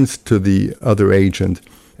Mahmoud turns to the other agent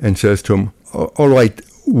and says to him, all right,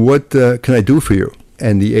 what can I do for you?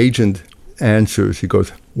 And the agent answers, he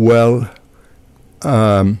goes, well,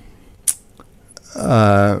 and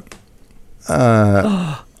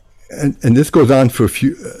this goes on for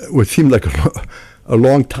what seemed like a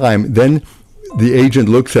long time. Then the agent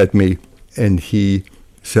looks at me and he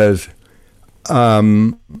says,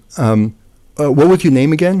 what was your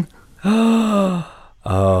name again?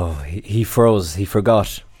 Oh, he froze. He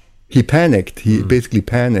forgot. He panicked. He basically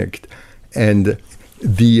panicked. And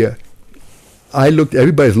I looked,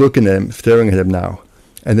 everybody's looking at him, staring at him now.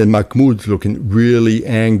 And then Mahmoud's looking really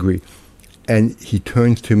angry. And he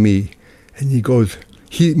turns to me and he goes,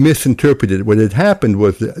 he misinterpreted. What had happened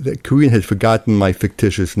was the Korean had forgotten my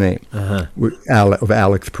fictitious name of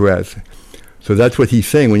Alex Perez. So that's what he's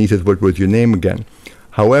saying when he says, what was your name again?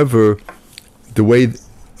 However, the way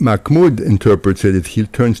Mahmoud interprets it is he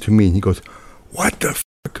turns to me and he goes, what the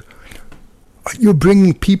fuck? You're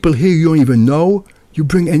bringing people here you don't even know? You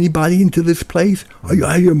bring anybody into this place? Are you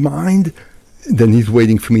out of your mind? Then he's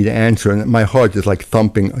waiting for me to answer, and my heart is like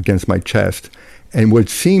thumping against my chest. And what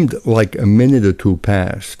seemed like a minute or two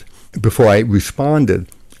passed before I responded.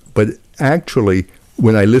 But actually,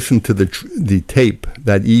 when I listened to the tape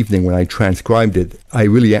that evening, when I transcribed it, I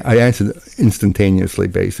answered instantaneously,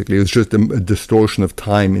 basically. It was just a distortion of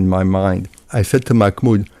time in my mind. I said to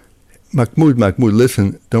Mahmoud,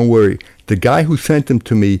 listen, don't worry. The guy who sent him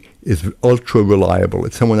to me is ultra reliable.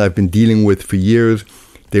 It's someone I've been dealing with for years.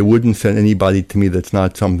 They wouldn't send anybody to me that's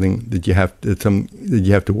not something that you have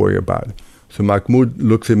to worry about. So Mahmoud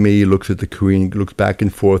looks at me, looks at the Korean, looks back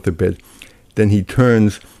and forth a bit. Then he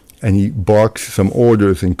turns and he barks some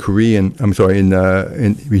orders in Korean.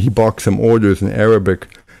 He barks some orders in Arabic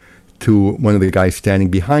to one of the guys standing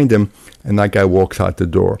behind him, and that guy walks out the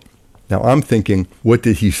door. Now I'm thinking, what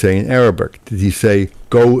did he say in Arabic? Did he say,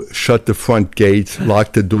 go shut the front gates,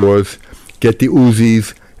 lock the doors, get the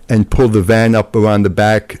Uzis, and pull the van up around the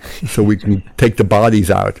back so we can take the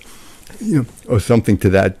bodies out? Or something to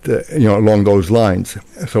that, along those lines.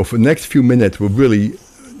 So for the next few minutes were really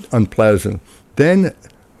unpleasant. Then,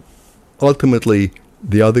 ultimately,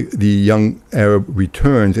 the young Arab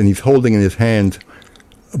returns, and he's holding in his hands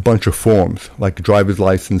a bunch of forms, like driver's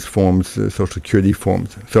license forms, social security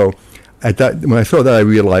forms. So, when I saw that, I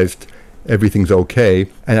realized everything's okay,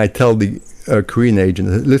 and I tell the Korean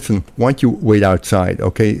agent, listen, why don't you wait outside,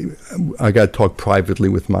 okay? I got to talk privately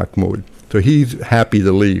with Mahmoud. So he's happy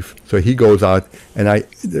to leave. So he goes out and I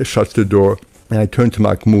shuts the door, and I turn to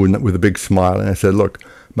Mahmoud with a big smile and I said, look,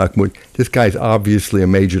 Mahmoud, this guy's obviously a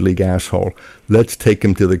major league asshole. Let's take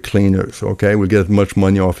him to the cleaners, okay? We'll get as much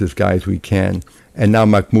money off this guy as we can. And now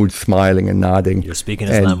Mahmoud's smiling and nodding. You're speaking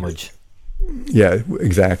his language. Yeah,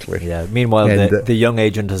 exactly. Yeah. Meanwhile, the young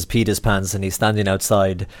agent has peed his pants and he's standing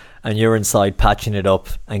outside, and you're inside patching it up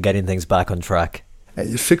and getting things back on track.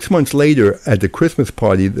 6 months later, at the Christmas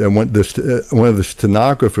party, one of the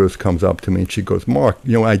stenographers comes up to me and she goes, Mark,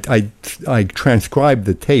 I transcribed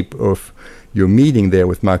the tape of your meeting there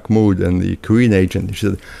with Mahmoud and the Korean agent. She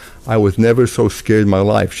said, I was never so scared in my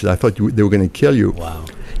life. She said, I thought they were going to kill you. Wow.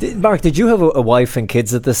 Mark, did you have a wife and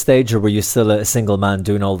kids at this stage, or were you still a single man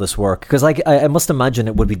doing all this work? Because I must imagine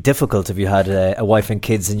it would be difficult if you had a wife and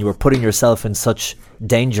kids and you were putting yourself in such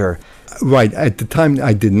danger. Right. At the time,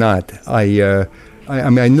 I did not. I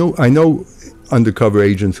know undercover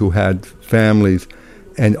agents who had families,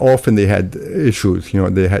 and often they had issues.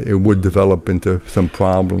 It would develop into some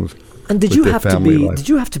problems. And did you have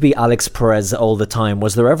to be Alex Perez all the time?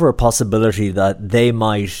 Was there ever a possibility that they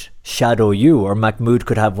might shadow you, or Mahmoud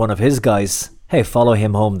could have one of his guys hey, follow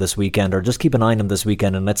him home this weekend, or just keep an eye on him this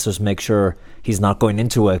weekend, and let's just make sure he's not going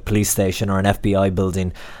into a police station or an FBI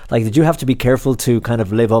building. Like, did you have to be careful to kind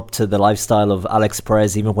of live up to the lifestyle of Alex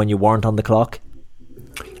Perez even when you weren't on the clock?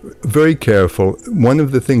 Very careful. One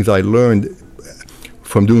of the things I learned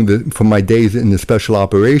from my days in the special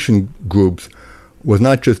operation groups was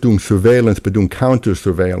not just doing surveillance, but doing counter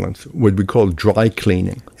surveillance, what we call dry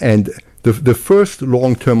cleaning. And the first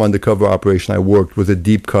long-term undercover operation I worked was a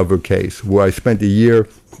deep cover case where I spent a year,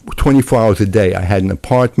 24 hours a day. I had an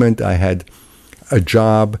apartment, I had a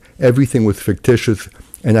job, everything was fictitious,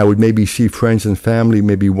 and I would maybe see friends and family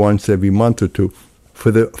maybe once every month or two.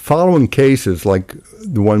 For the following cases, like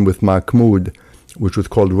the one with Mahmoud, which was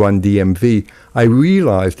called Run DMV, I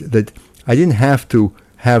realized that I didn't have to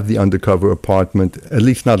have the undercover apartment, at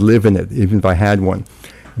least not live in it, even if I had one,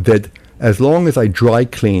 that as long as I dry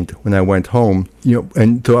cleaned when I went home,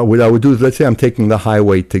 and so what I would do is, let's say I'm taking the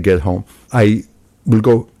highway to get home, I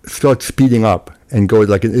will start speeding up and go at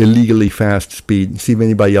like an illegally fast speed and see if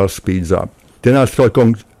anybody else speeds up. Then I'll start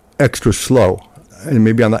going extra slow, and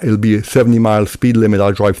maybe it'll be a 70-mile speed limit,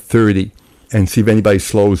 I'll drive 30 and see if anybody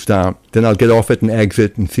slows down. Then I'll get off at an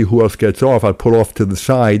exit and see who else gets off. I'll pull off to the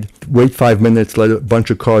side, wait 5 minutes, let a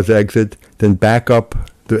bunch of cars exit, then back up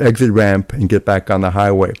the exit ramp and get back on the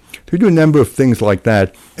highway. So you do a number of things like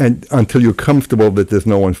that, and until you're comfortable that there's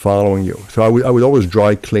no one following you. So I would always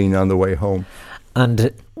dry clean on the way home.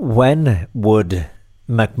 And when would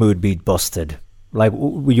Mahmoud be busted? Like,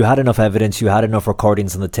 you had enough evidence, you had enough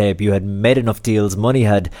recordings on the tape, you had made enough deals, money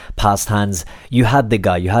had passed hands, you had the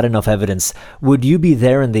guy, you had enough evidence. Would you be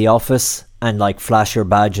there in the office and like flash your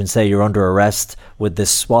badge and say you're under arrest? Would the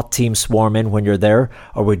SWAT team swarm in when you're there,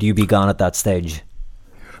 or would you be gone at that stage?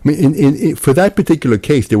 I mean, for that particular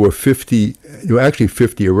case, there were actually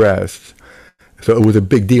 50 arrests. So it was a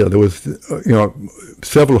big deal. There was,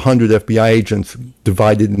 several hundred FBI agents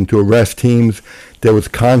divided into arrest teams. There was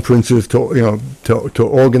conferences to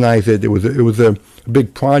organize it. It was a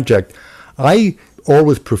big project. I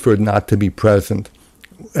always preferred not to be present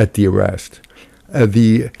at the arrest.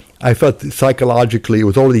 I felt psychologically it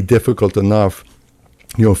was already difficult enough,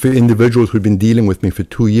 for individuals who'd been dealing with me for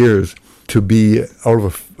 2 years to be all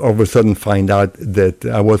of a sudden find out that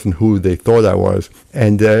I wasn't who they thought I was.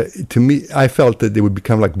 And to me, I felt that it would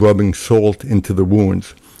become like rubbing salt into the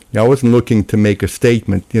wounds. I wasn't looking to make a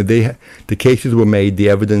statement. The cases were made, the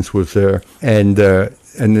evidence was there, and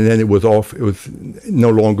then it was off. It was no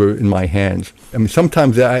longer in my hands. I mean,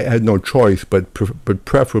 sometimes I had no choice, but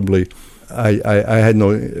preferably, I had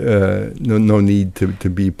no need to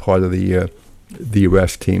be part of the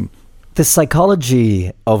arrest team. The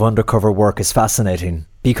psychology of undercover work is fascinating,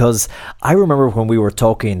 because I remember when we were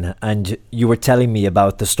talking and you were telling me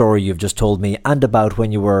about the story you've just told me, and about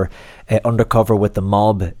when you were undercover with the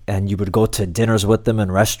mob and you would go to dinners with them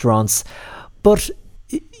in restaurants. But,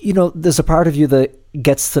 there's a part of you that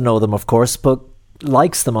gets to know them, of course, but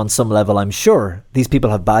likes them on some level, I'm sure. These people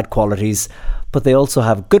have bad qualities, but they also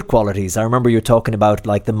have good qualities. I remember you talking about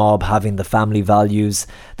like the mob having the family values.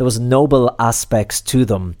 There was noble aspects to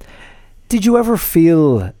them. Did you ever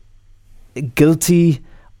feel guilty,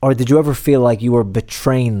 or did you ever feel like you were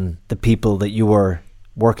betraying the people that you were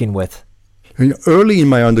working with? Early in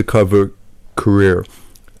my undercover career,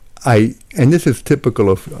 and this is typical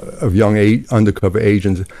of young undercover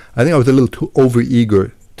agents, I think I was a little too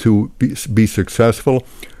overeager to be successful.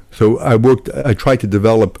 So I tried to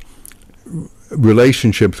develop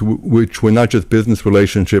relationships which were not just business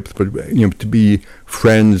relationships, but to be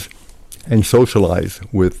friends and socialize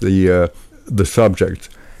with the subjects.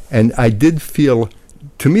 And I did feel,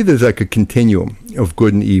 to me, there's like a continuum of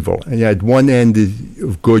good and evil. And at one end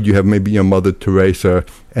of good, you have maybe Mother Teresa,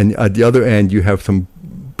 and at the other end, you have some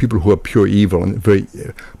people who are pure evil and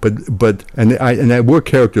I work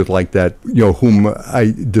characters like that, whom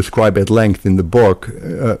I describe at length in the book.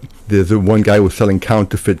 There's one guy who was selling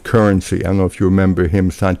counterfeit currency. I don't know if you remember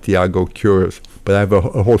him, Santiago Cures. But I have a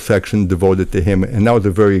whole section devoted to him, and that was a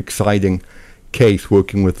very exciting case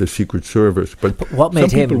working with the Secret Service. But what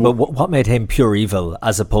made him pure evil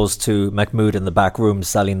as opposed to Mahmoud in the back room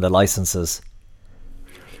selling the licenses?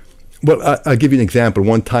 Well, I'll give you an example.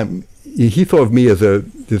 One time, he thought of me as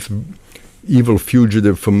this evil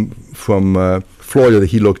fugitive from Florida that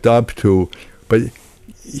he looked up to, but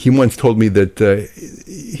he once told me that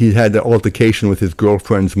he had an altercation with his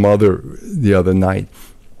girlfriend's mother the other night.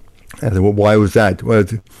 I said, well, why was that? Well,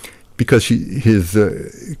 because she's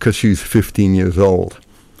 15 years old,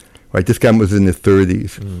 right? This guy was in his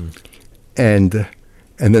 30s, and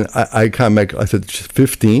then I said, she's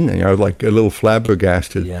 15, and I was like a little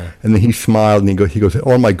flabbergasted. Yeah. And then he smiled and he goes,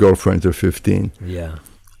 all my girlfriends are 15. Yeah.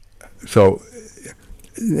 So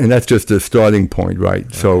And that's just a starting point, right?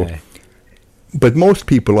 Okay. So, but most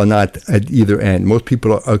people are not at either end. Most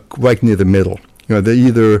people are right near the middle. They're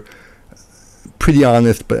either pretty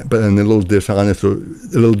honest, but a little dishonest, or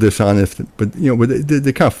a little dishonest, but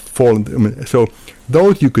they kind of fall. So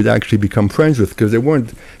those you could actually become friends with, because they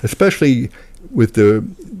weren't, especially with the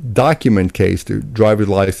document case, the driver's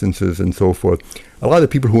licenses and so forth. A lot of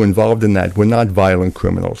people who were involved in that were not violent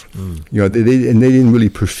criminals. They didn't really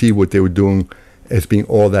perceive what they were doing as being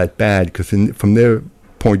all that bad, because from their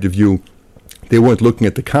point of view, they weren't looking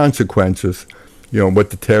at the consequences. What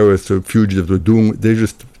the terrorists or fugitives were doing.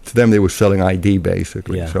 To them, they were selling ID,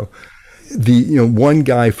 basically. Yeah. So, one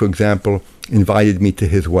guy, for example, invited me to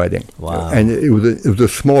his wedding. Wow! And it was a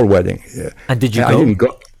small wedding. And did you go? I didn't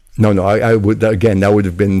go. No. I would again. That would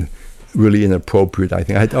have been really inappropriate. I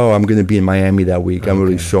think. I'm going to be in Miami that week. I'm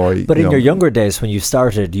really sorry. But in your younger days, when you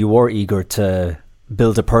started, you were eager to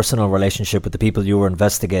build a personal relationship with the people you were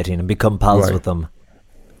investigating and become pals with them.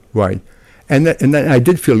 Right. And then I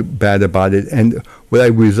did feel bad about it. And what I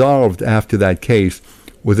resolved after that case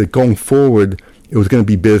was that going forward, it was going to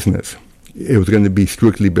be business. It was going to be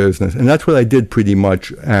strictly business. And that's what I did pretty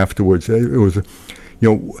much afterwards. It was,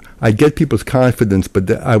 I'd get people's confidence, but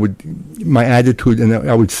my attitude, and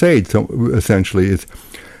I would say it essentially is,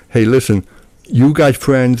 hey, listen, you got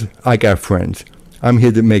friends, I got friends. I'm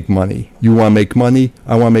here to make money. You want to make money,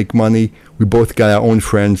 I want to make money. We both got our own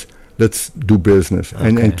friends. Let's do business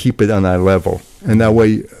and keep it on that level. And that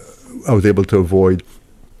way I was able to avoid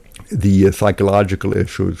the psychological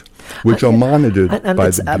issues, which are monitored by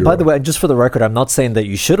the Bureau. By the way, just for the record, I'm not saying that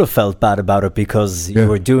you should have felt bad about it because you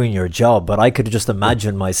were doing your job, but I could just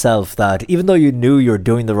imagine myself that even though you knew you're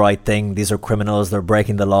doing the right thing, these are criminals, they're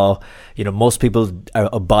breaking the law. Most people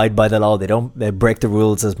abide by the law. They break the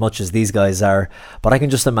rules as much as these guys are. But I can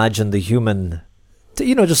just imagine the human,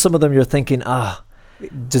 just some of them you're thinking,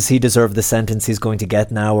 does he deserve the sentence he's going to get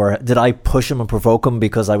now? Or did I push him and provoke him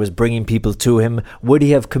because I was bringing people to him? Would he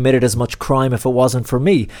have committed as much crime if it wasn't for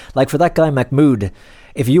me? Like for that guy Mahmoud,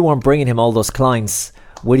 if you weren't bringing him all those clients,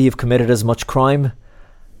 would he have committed as much crime?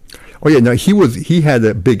 Oh yeah, no, he had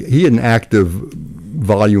an active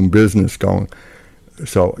volume business going.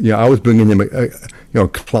 So I was bringing him a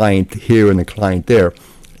client here and a client there.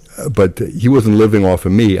 But he wasn't living off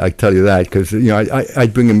of me, I tell you that, because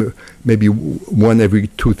I'd bring him maybe one every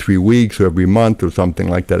 2-3 weeks or every month or something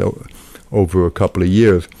like that over a couple of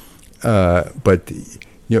years. But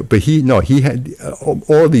he had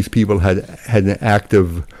all these people had an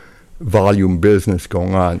active volume business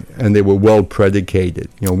going on, and they were well predicated.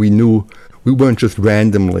 We knew we weren't just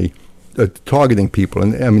randomly targeting people,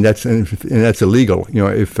 and I mean that's illegal.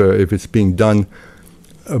 If it's being done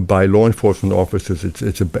by law enforcement officers,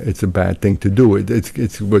 it's a bad thing to do.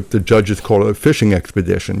 It's what the judges call a fishing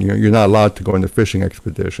expedition. You're not allowed to go on a fishing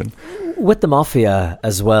expedition. With the mafia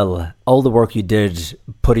as well, all the work you did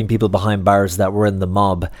putting people behind bars that were in the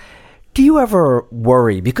mob, do you ever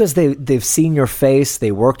worry, because they've seen your face,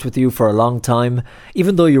 they worked with you for a long time,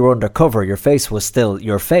 even though you were undercover, your face was still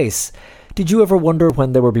your face. Did you ever wonder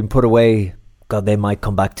when they were being put away, God, they might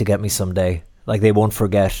come back to get me someday, like they won't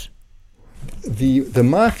forget? The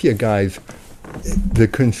mafia guys, the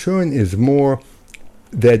concern is more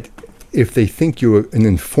that if they think you're an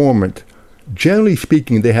informant, generally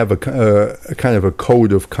speaking, they have a kind of a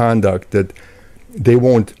code of conduct that they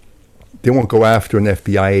won't go after an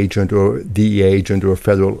FBI agent or DEA agent or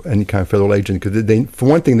any kind of federal agent, because for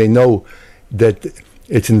one thing, they know that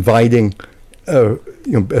it's inviting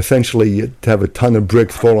essentially to have a ton of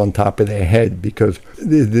bricks fall on top of their head, because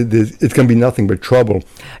it's going to be nothing but trouble.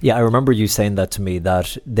 Yeah, I remember you saying that to me,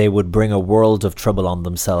 that they would bring a world of trouble on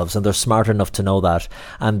themselves, and they're smart enough to know that.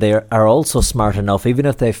 And they are also smart enough, even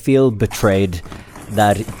if they feel betrayed,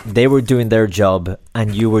 that they were doing their job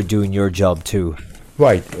and you were doing your job too.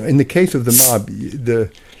 Right. In the case of the mob,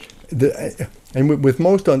 and with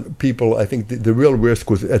most people, I think the real risk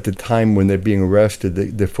was at the time when they're being arrested,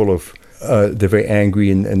 they're full of they're very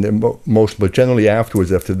angry and they're emotional, but generally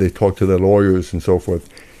afterwards, after they talk to their lawyers and so forth,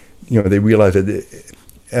 they realize that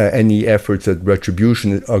any efforts at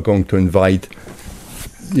retribution are going to invite,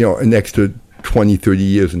 an extra 20, 30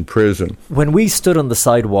 years in prison. When we stood on the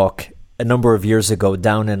sidewalk a number of years ago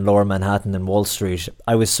down in Lower Manhattan and Wall Street,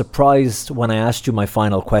 I was surprised when I asked you my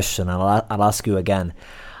final question, and I'll ask you again.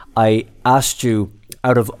 I asked you,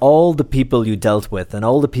 out of all the people you dealt with and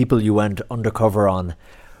all the people you went undercover on,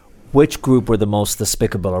 which group were the most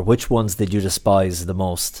despicable, or which ones did you despise the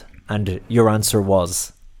most? And your answer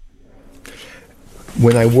was?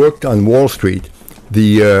 When I worked on Wall Street,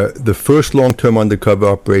 the first long-term undercover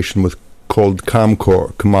operation was called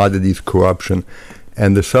COMCOR, Commodities Corruption.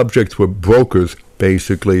 and the subjects were brokers,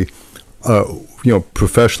 basically,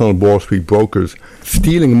 professional Wall Street brokers,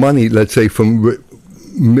 stealing money, let's say, from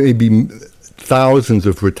maybe thousands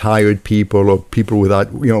of retired people or people without,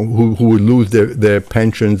 who would lose their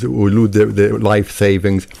pensions or lose their life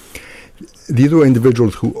savings. These were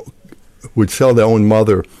individuals who would sell their own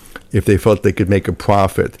mother if they felt they could make a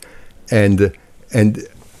profit. And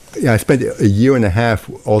I spent a year and a half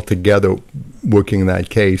altogether working in that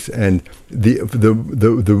case, and the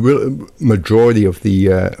real majority of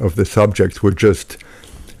the subjects were just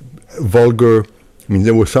vulgar. I mean,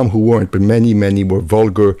 there were some who weren't, but many were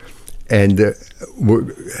vulgar and were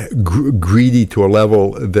greedy to a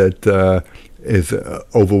level that is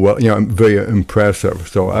overwhelming. Very impressive.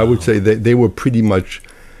 So I would say they were pretty much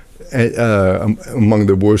among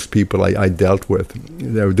the worst people I dealt with.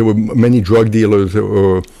 There were many drug dealers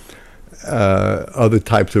or other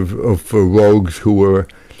types of rogues who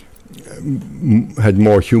had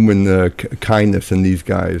more human kindness than these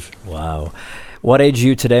guys. Wow. What age are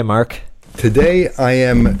you today, Mark? Today I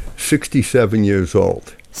am 67 years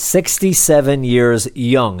old. 67 years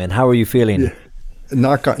young, and how are you feeling? Yeah.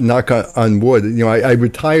 Knock on wood. I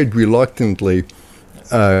retired reluctantly,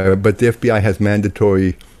 but the FBI has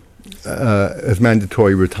mandatory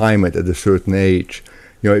retirement at a certain age.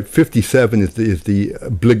 57 is the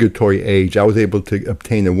obligatory age. I was able to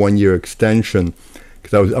obtain a 1-year extension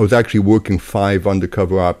because I was actually working 5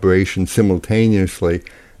 undercover operations simultaneously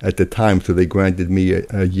at the time, so they granted me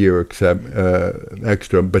a year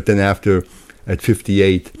extra. But then at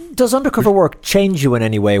 58. Does undercover work change you in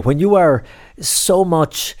any way when you are so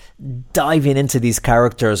much diving into these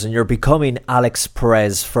characters and you're becoming Alex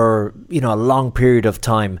Perez for a long period of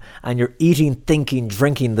time, and you're eating, thinking,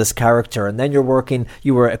 drinking this character, and then you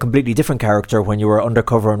were a completely different character when you were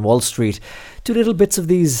undercover on Wall Street? Do little bits of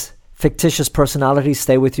these fictitious personalities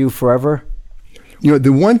stay with you forever?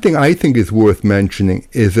 The one thing I think is worth mentioning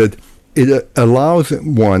is that it allows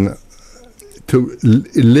one to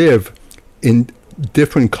live in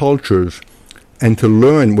different cultures and to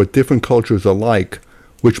learn what different cultures are like,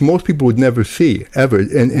 which most people would never see, ever.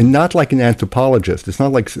 And not like an anthropologist. It's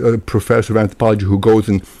not like a professor of anthropology who goes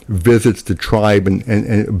and visits the tribe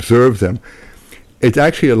and observes them. It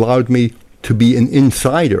actually allowed me to be an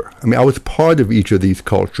insider. I mean, I was part of each of these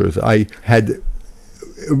cultures. I had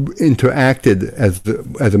interacted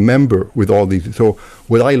as a member with all these. So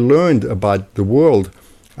what I learned about the world,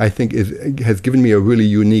 I think, has given me a really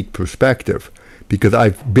unique perspective, because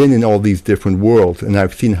I've been in all these different worlds, and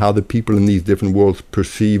I've seen how the people in these different worlds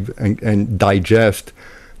perceive and digest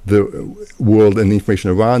the world and the information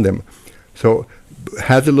around them. So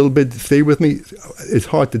has a little bit stayed with me? It's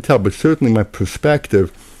hard to tell, but certainly my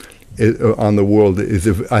perspective on the world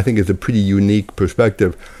I think is a pretty unique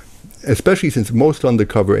perspective, especially since most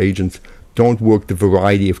undercover agents don't work the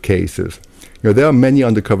variety of cases. There are many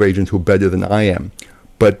undercover agents who are better than I am,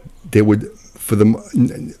 but they would,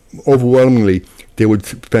 overwhelmingly, they would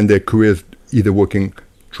spend their careers either working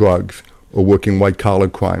drugs or working white-collar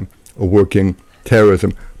crime or working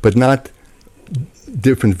terrorism, but not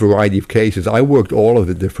different variety of cases. I worked all of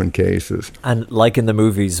the different cases. And like in the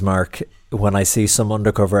movies, Mark, when I see some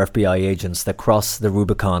undercover FBI agents that cross the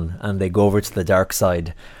Rubicon and they go over to the dark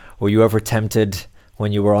side, were you ever tempted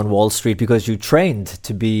when you were on Wall Street, because you trained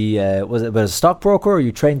to be, was it a stockbroker, or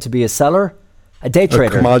you trained to be a seller? A day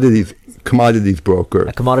trader? Commodities broker.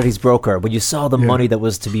 A commodities broker. When you saw the money that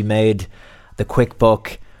was to be made, the quick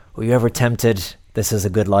buck, were you ever tempted, this is a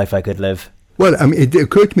good life I could live? Well, I mean, it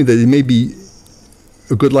occurred to me that it may be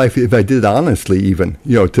a good life if I did it honestly, even,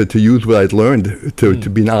 to use what I'd learned to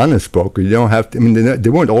be an honest broker. You don't have to, I mean, they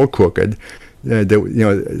weren't all crooked.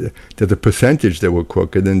 There's a percentage that were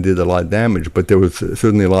crooked and did a lot of damage, but there was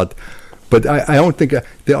certainly a lot. But I don't think,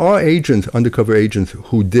 there are undercover agents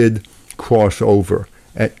who did cross over,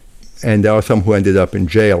 and there are some who ended up in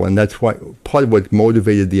jail, and that's why part of what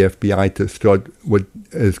motivated the FBI to start what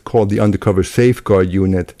is called the Undercover Safeguard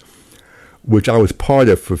Unit, which I was part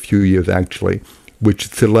of for a few years actually, which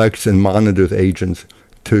selects and monitors agents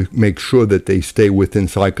to make sure that they stay within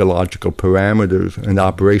psychological parameters and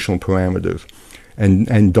operational parameters, and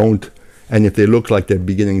if they look like they're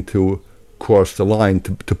beginning to cross the line,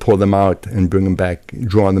 to pull them out and bring them back,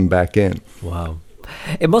 draw them back in. Wow.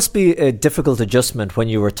 It must be a difficult adjustment when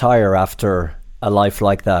you retire after a life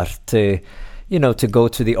like that, to go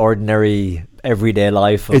to the ordinary everyday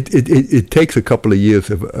life. It takes a couple of years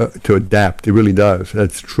to adapt. It really does.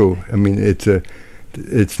 That's true. I mean, it's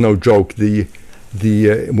no joke. Once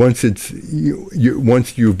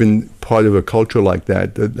you've been part of a culture like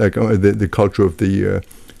that, like the culture of the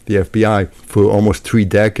FBI for almost 3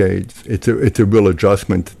 decades, it's a real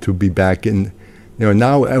adjustment to be back in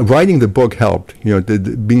Now writing the book helped.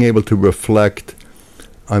 Being able to reflect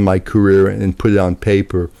on my career and put it on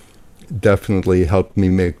paper definitely helped me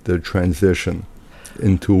make the transition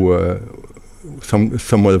into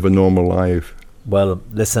somewhat of a normal life. Well,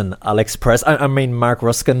 listen, Alex Press, I mean Mark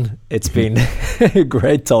Ruskin, it's been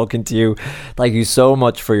great talking to you. Thank you so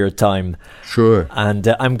much for your time. Sure. And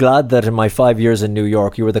I'm glad that in my 5 years in New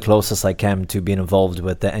York, you were the closest I came to being involved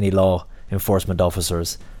with any law enforcement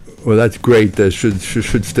officers. Well, that's great. That should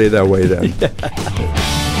stay that way then.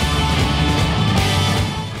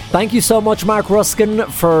 Thank you so much, Mark Ruskin,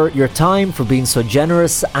 for your time, for being so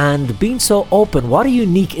generous and being so open. What a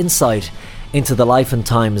unique insight into the life and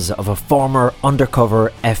times of a former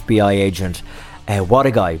undercover FBI agent. What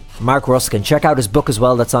a guy. Mark Ruskin. Check out his book as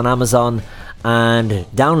well, that's on Amazon, and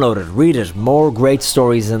download it, read it. More great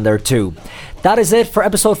stories in there too. That is it for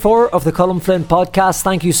episode 4 of the Colm Flynn podcast.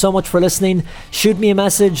 Thank you so much for listening. Shoot me a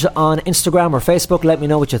message on Instagram or Facebook. Let me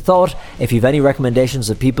know what you thought. If you have any recommendations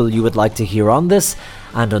of people you would like to hear on this.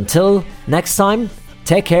 And until next time,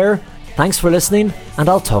 take care. Thanks for listening, and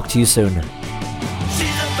I'll talk to you soon.